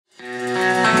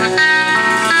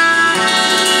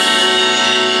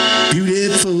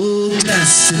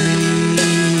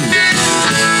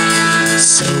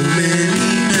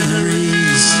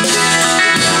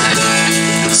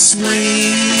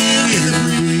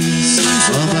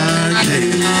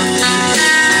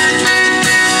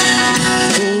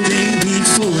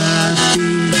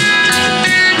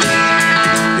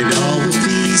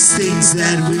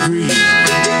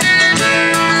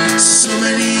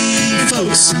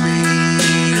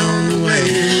remain on the way.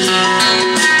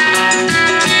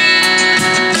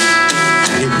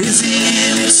 And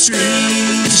isn't it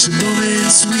strange the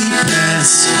moments we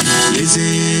pass? Isn't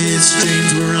it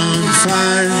strange we're on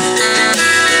fire?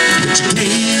 But you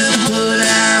can't put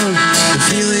out the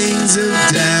feelings of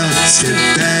doubt. Step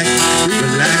back,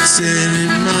 relax and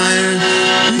admire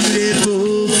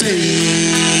beautiful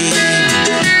fate,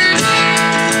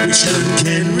 which none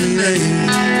can relate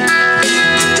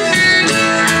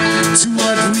to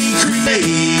what we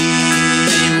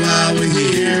create while we're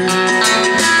here,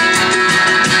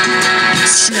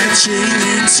 stretching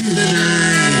into the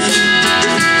night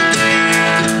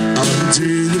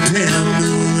under the pale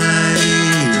moonlight,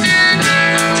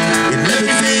 and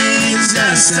everything's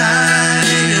outside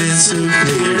and so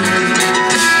clear.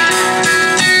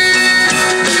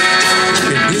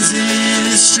 And isn't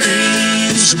it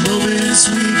strange the moments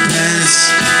we pass?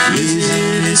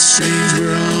 Isn't it strange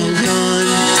we're all gone?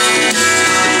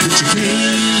 But you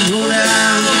can't hold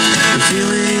out the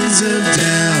feelings of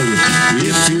doubt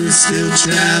if you're still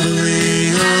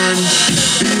traveling on.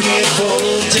 Beautiful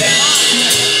day.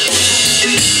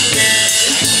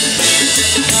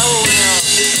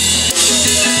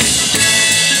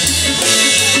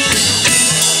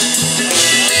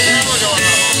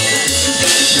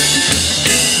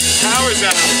 Power's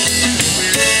out.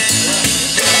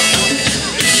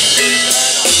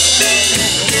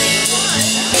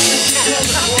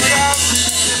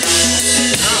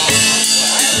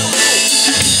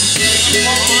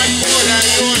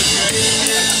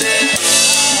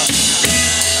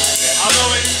 I'll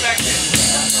go inspect it.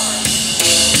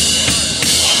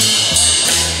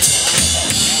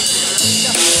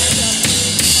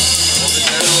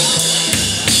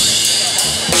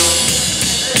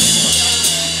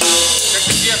 Check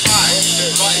the GFI.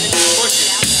 Push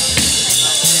it.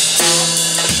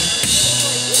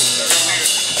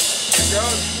 It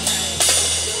goes.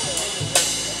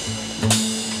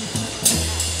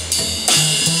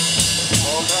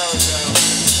 All power's down.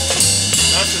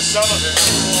 That's the sum of it.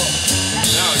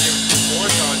 No, you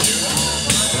force on you.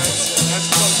 That's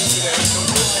close to that. So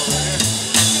good over here.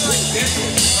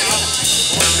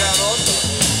 Force out also.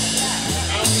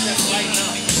 I don't think that's light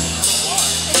enough.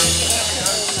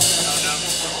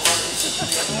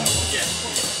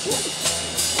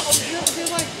 They're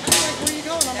like, where are you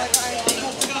going? I'm like, I'm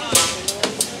not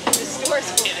the store's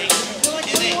full. They're like,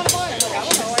 what do you want to buy? I'm like, I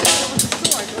don't know. I don't know what's the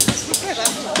store. I go, this is good. I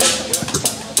don't know.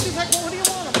 She's like, well, what do you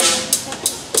want? I'm like,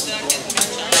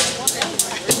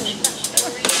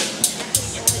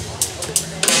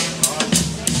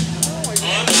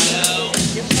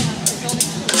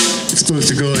 It's supposed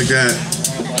to go like that.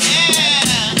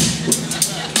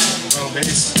 Oh,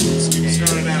 bass.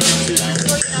 Starting out.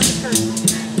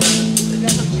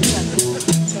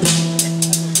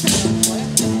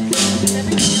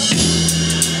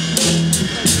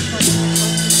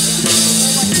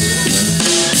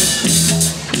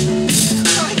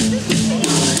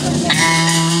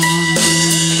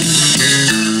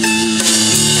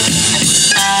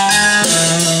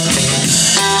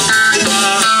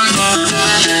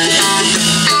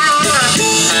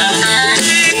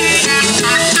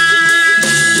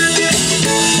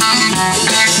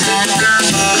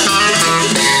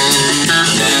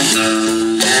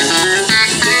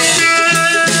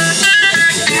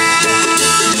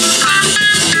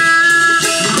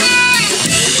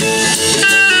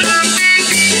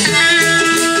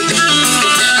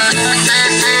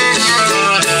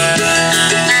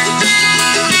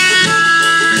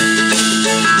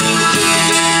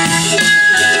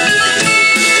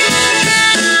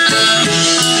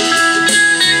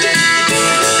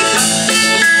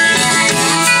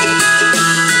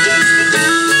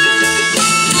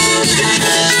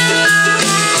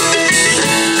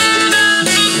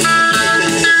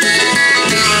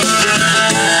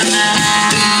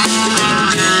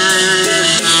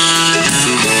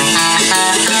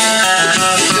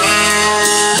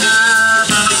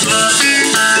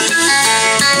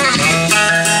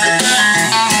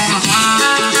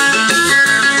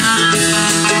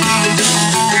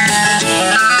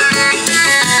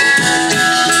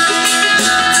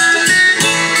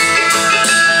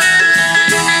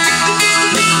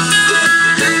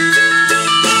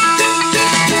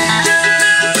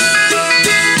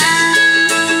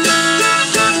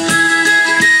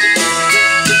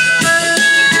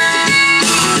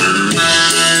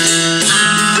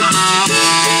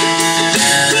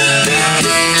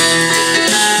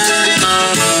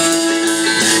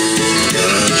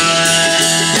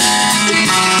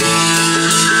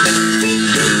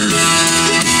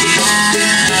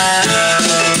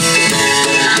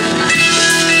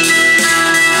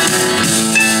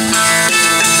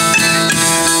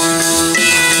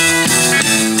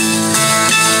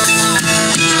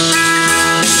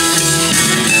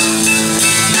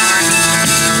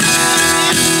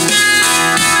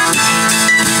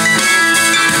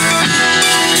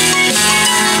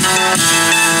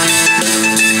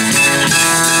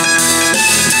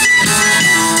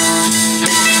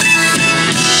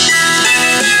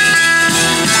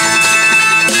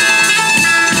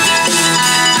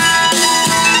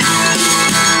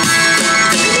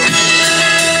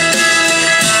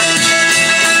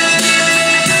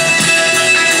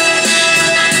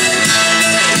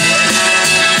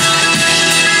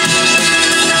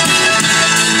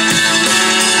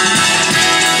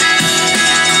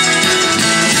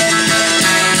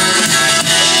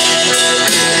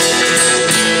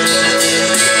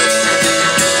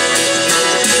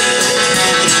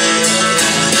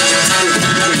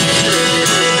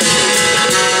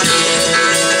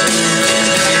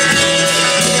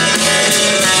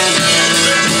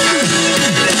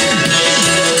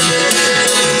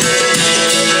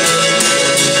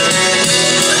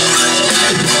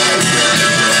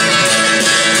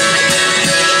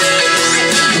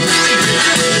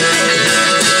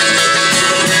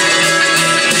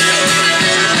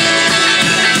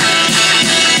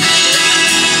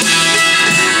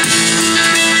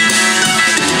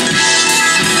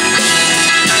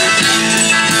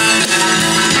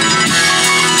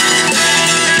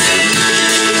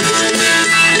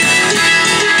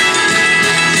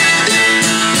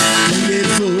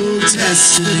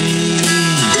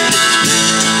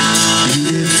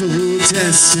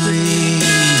 destiny.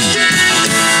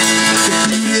 The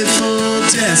beautiful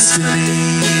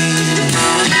destiny.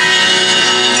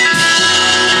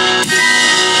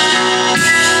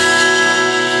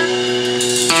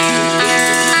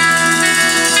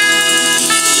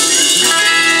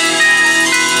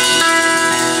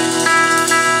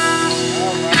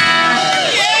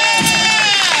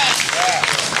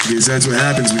 Because that's what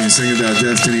happens when you sing about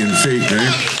destiny and fate,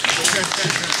 right?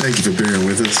 Thank you for bearing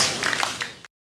with us.